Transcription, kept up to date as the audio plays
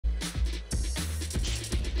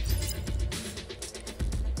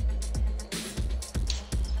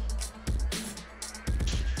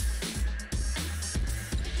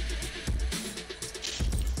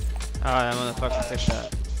That motherfucker took that.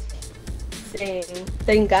 Dang.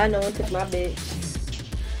 Thank God no one took my bitch.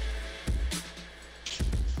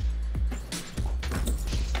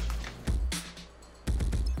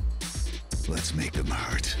 Let's make them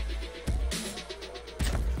hurt.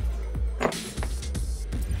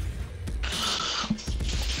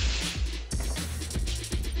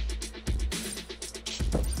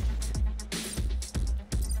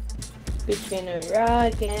 Between a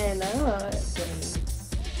rock and a hard place.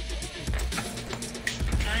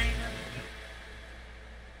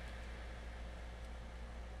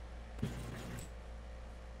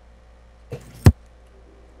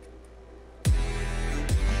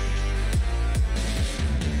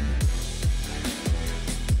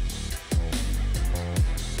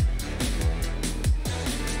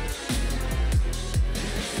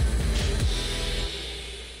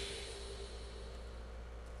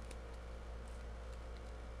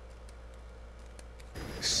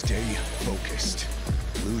 Stay focused.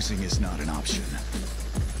 Losing is not an option.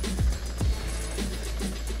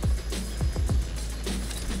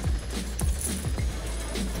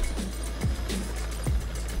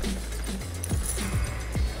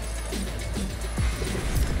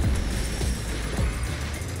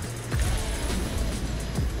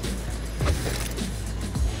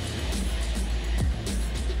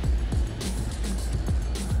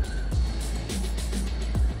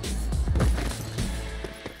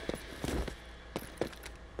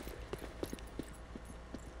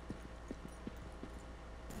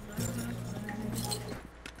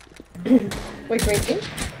 Wait, wait.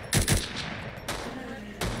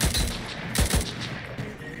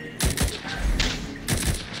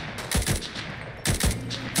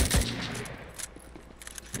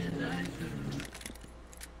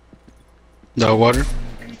 No water.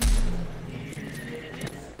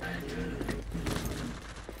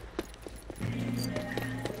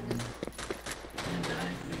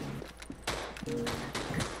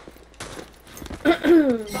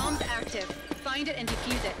 Bomb's active. Find it and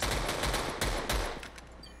defuse it.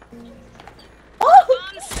 Oh!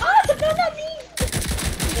 Oh, no, not me!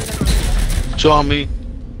 Show on me.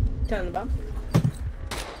 Turn the bomb.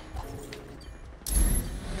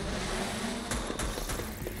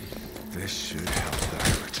 This should help the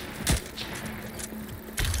hurt.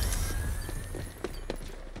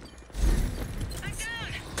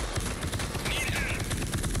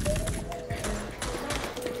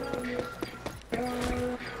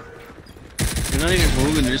 They're not even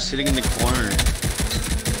moving, they're just sitting in the corner.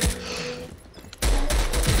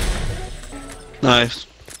 Nice.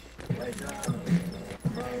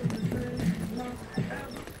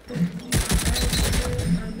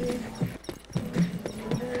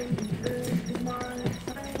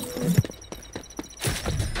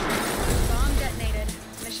 Bomb detonated.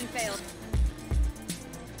 Mission failed.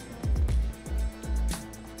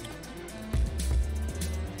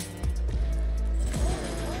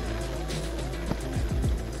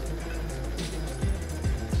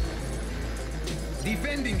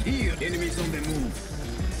 Defending here. Enemies on the move.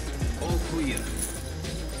 All clear.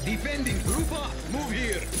 Defending. Group up. Move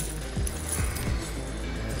here.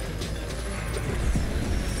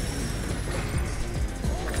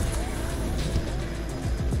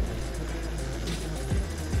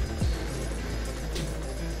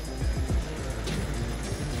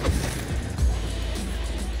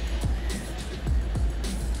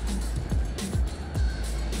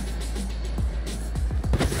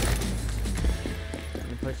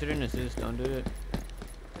 You push it in assist, don't do it.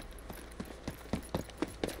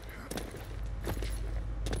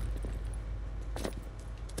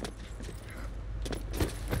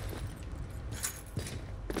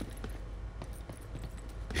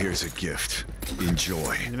 Here's a gift.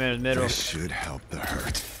 Enjoy. In the middle. This should help the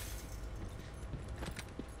hurt.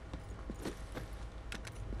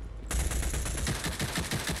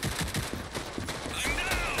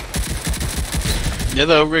 Yeah,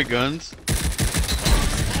 the upgrade guns.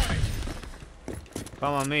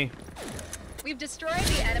 Come on me. We've destroyed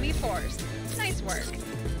the enemy force. Nice work.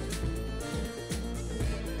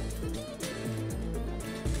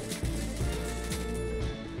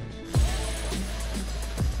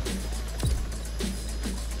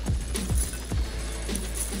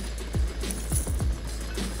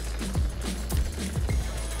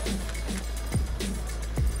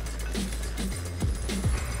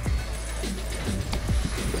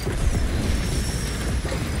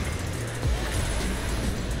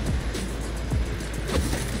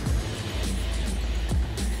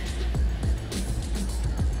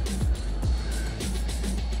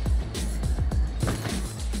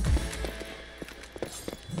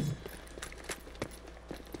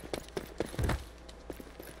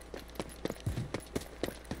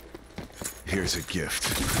 Here's a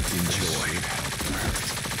gift. Enjoy.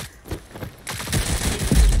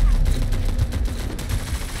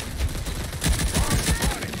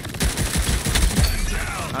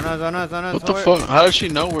 On us. What the fuck? How does she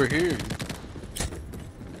know we're here?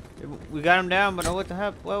 We got him down, but what the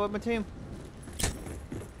heck? What with my team?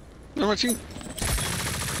 No, my team.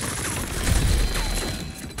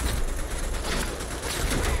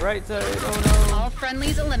 Right side. Oh no. All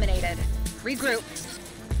friendlies eliminated. Regroup.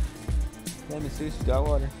 Damn it, Seuss got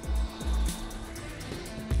water.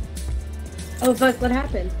 Oh fuck, what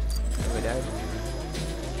happened? We died.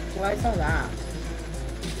 Well, I saw that.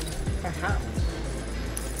 Perhaps.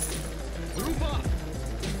 Group up.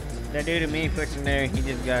 That dude and me pushing there, he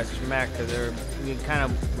just got smacked because we kind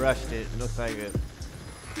of rushed it. Looks like it.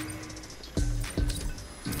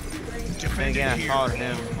 And Defending again, I here. followed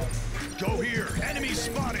him. Go here. Enemy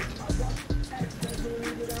spotted.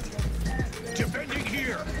 Defending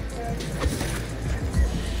here.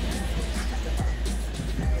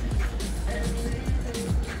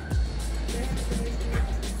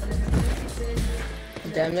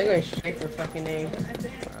 Damn, they're going straight for fucking A.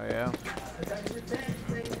 Oh yeah.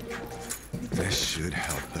 This should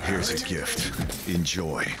help. Here's a gift.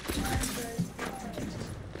 Enjoy.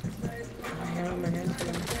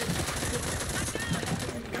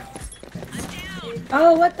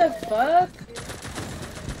 Oh, what the fuck?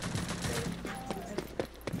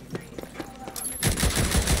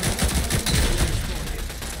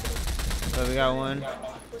 So we got one.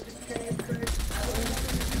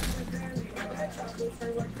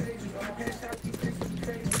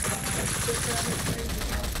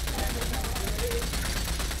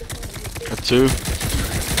 Got two.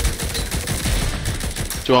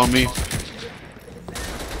 Two on me.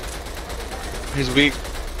 He's weak.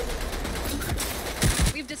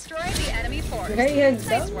 We've destroyed the enemy force.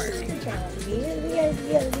 Nice work.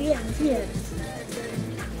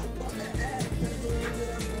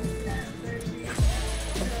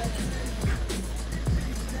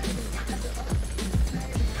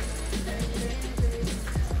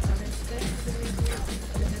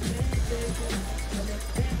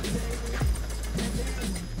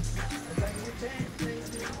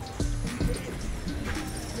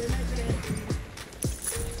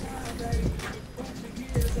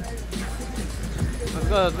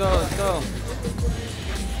 Let's go.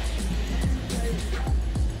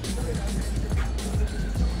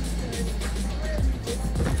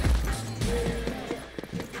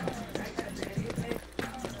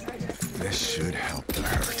 This should help the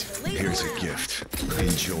hurt. Here's a gift.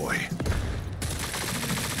 Enjoy.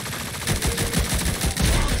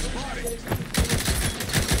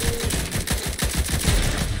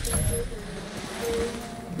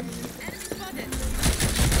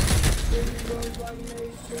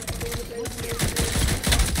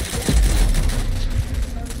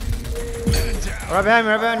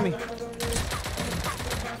 Right behind me.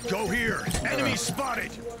 Go here. Enemy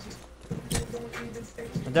spotted.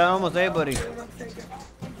 I'm down almost A, buddy.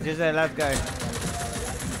 Just that last guy.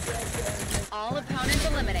 All opponents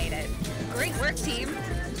eliminated. Great work, team.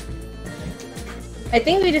 I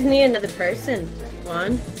think we just need another person.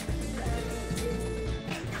 One.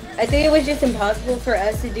 I think it was just impossible for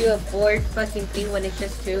us to do a fourth fucking thing when it's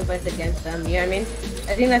just two of us against them. You know what I mean?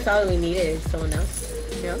 I think that's all we needed is someone else.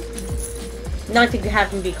 You know? Not to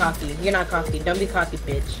have him be cocky. You're not cocky. Don't be cocky,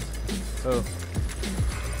 bitch. Oh.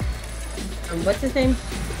 What's his name?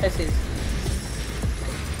 That's his.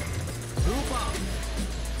 Group up.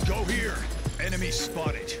 Go here. Enemy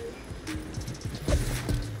spotted.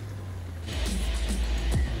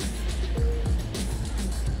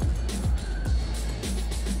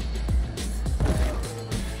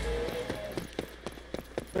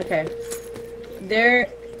 Okay. They're...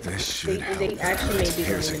 This should help. They actually may be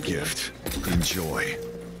Here's a going to be. gift. Enjoy.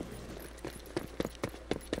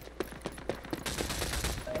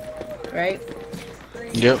 Right?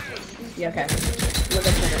 Yep. Yeah, okay. Look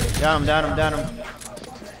at that. Down him.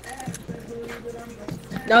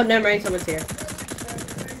 No, never mind. Someone's here.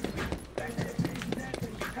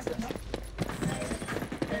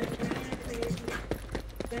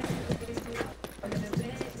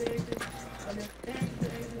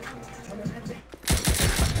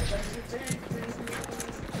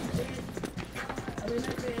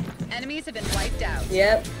 Enemies have been wiped out.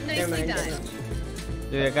 Yep. Nicely Never mind. done.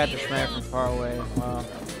 Dude, I got the smack from far away. Wow.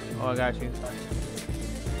 Oh, I got you.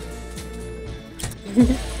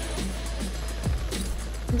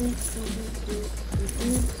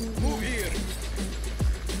 Move here.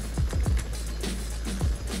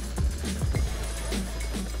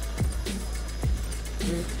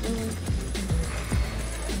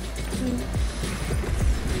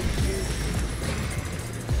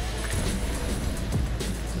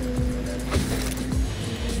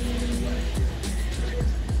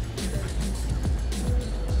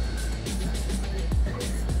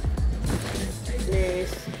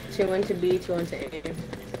 Two went to B, two went to A.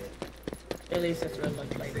 At least that's what it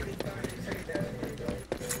looks like.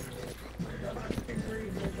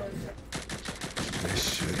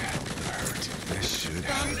 This should help the hurt. This should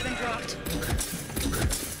help.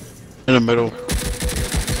 In the middle.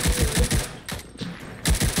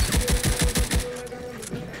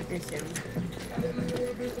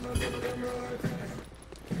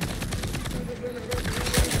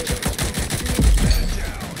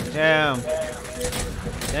 Damn.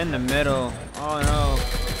 In the middle. Oh no.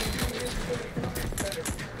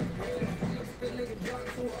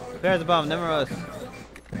 There's the bomb, never us.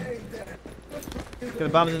 The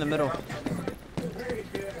bomb's in the middle.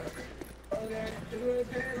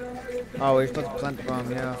 Oh, we're supposed to plant the bomb.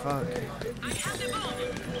 Yeah, fuck.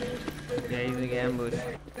 Yeah, he's gonna get ambushed.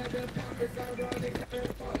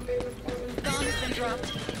 Bomb has been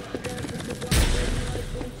dropped.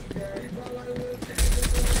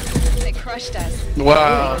 They crushed us.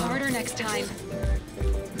 Wow. Harder next time.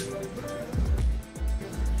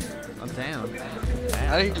 I'm down.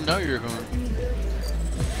 I didn't even know you were going.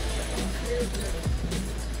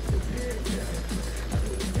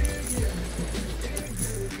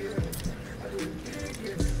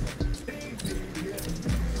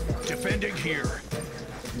 Defending here.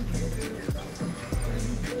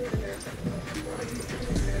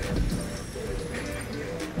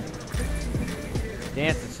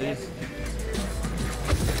 Dance, sis.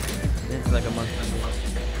 Dance like a monkey.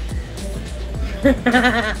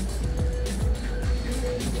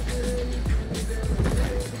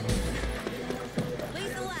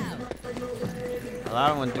 A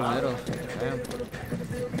lot of them went through the middle. Damn.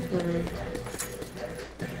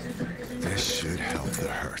 This should help the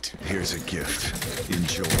hurt. Here's a gift.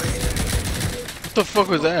 Enjoy. What the fuck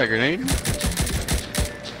was that, a grenade?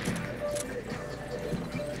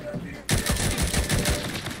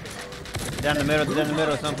 Down the middle, down the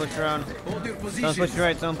middle. Someone push around. Hold your Someone position. push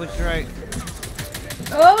right, someone push right.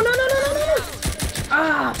 Oh, no, no, no, no, no!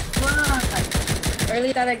 Ah, fuck.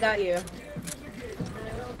 Early thought I got you.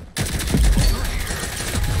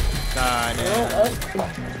 God, Oh, yeah. oh.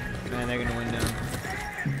 Man, they're gonna win now.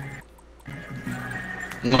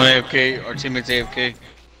 No AFK, our teammates AFK.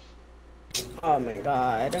 Oh my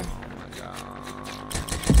god. Oh my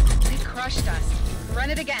god. They crushed us. Run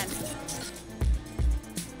it again.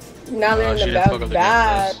 Now they're Oh, in she the didn't fuck back up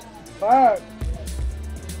bad. against Fuck.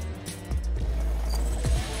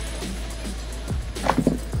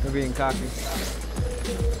 We're being cocky.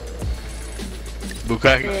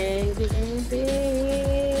 Bukaki.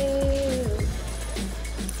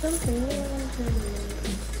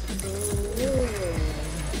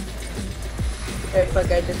 Hey, fuck,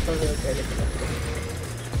 I just totally regretted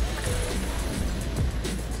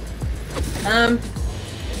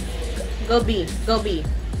it. Go B. Go B.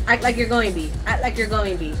 Act like you're going B. Act like you're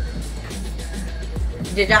going B.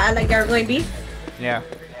 Did y'all act like y'all were going B? Yeah.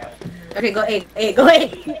 Okay, go A. A. Go A.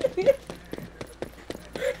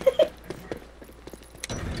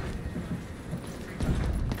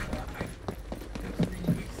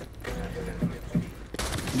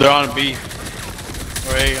 They're on B.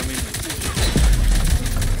 Or A, I mean.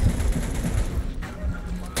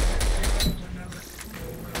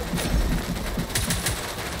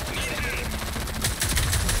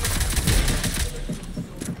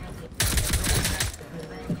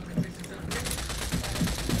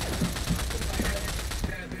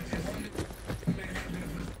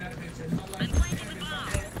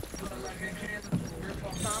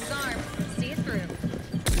 Bomb's armed. See it through.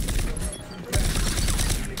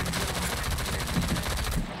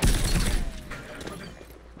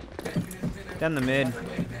 Down the mid.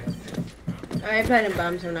 I'm planting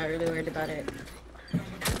bombs, so I'm not really worried about it.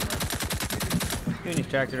 Doing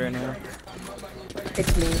distracted right now.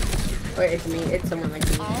 It's me. Or it's me. It's someone like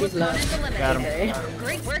me. All He's low. opponents eliminated. Got him. Okay.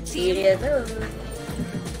 Great work, team. Yes.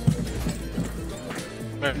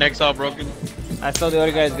 Next all broken. I stole the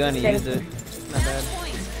other guy's gun, he used it. Not bad.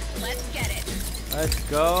 Point. Let's get it. Let's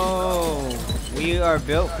go. We are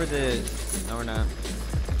built for this. No, we're not.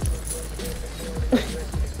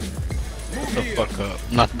 Shut the fuck up.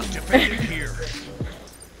 Nothing. Defending here.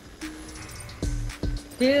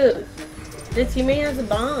 Dude, the teammate has a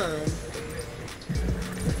bomb.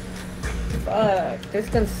 Fuck, this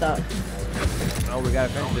gun sucks. Oh, we gotta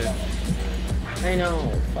finish it. I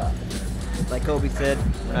know, fuck. Like Kobe said,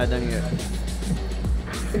 we're not done yet.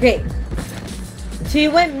 Okay.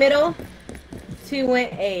 2 went middle, 2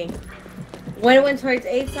 went A. One went towards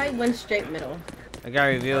A side, one straight middle. I got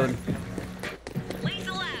revealed.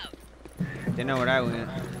 Lethal out. They know where I went.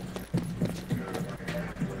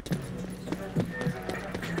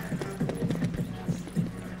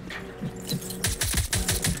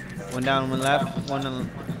 One down, one left, one on.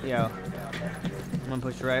 Yeah. I'm gonna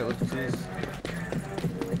push right with this.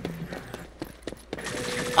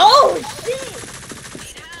 Oh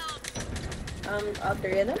shit! All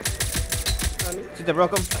three of them. See, they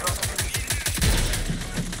broke him.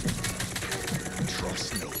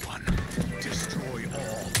 Trust no one. Destroy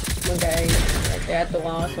all. Okay, right there at the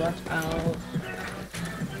wall, so watch out.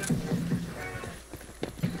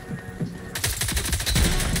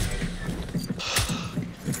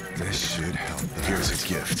 This should help. Here's a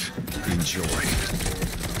gift.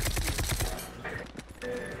 Enjoy.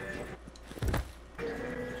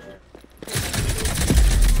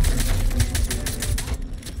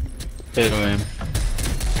 Hit him.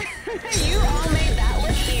 You all made that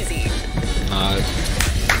look easy. Nah,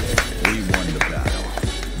 We won the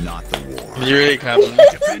battle, not the war. you're really capping.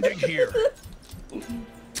 Defending here.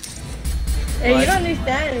 Hey, you don't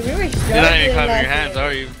understand. We were struggling. You're not even clapping last your hands, night.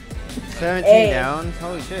 are you? 17 Hey. downs.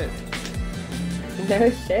 Holy shit. No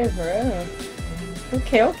shit, for real.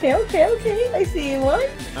 Okay. I see you one.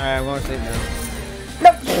 Alright, I'm going to sleep now.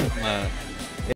 Nope. Nah.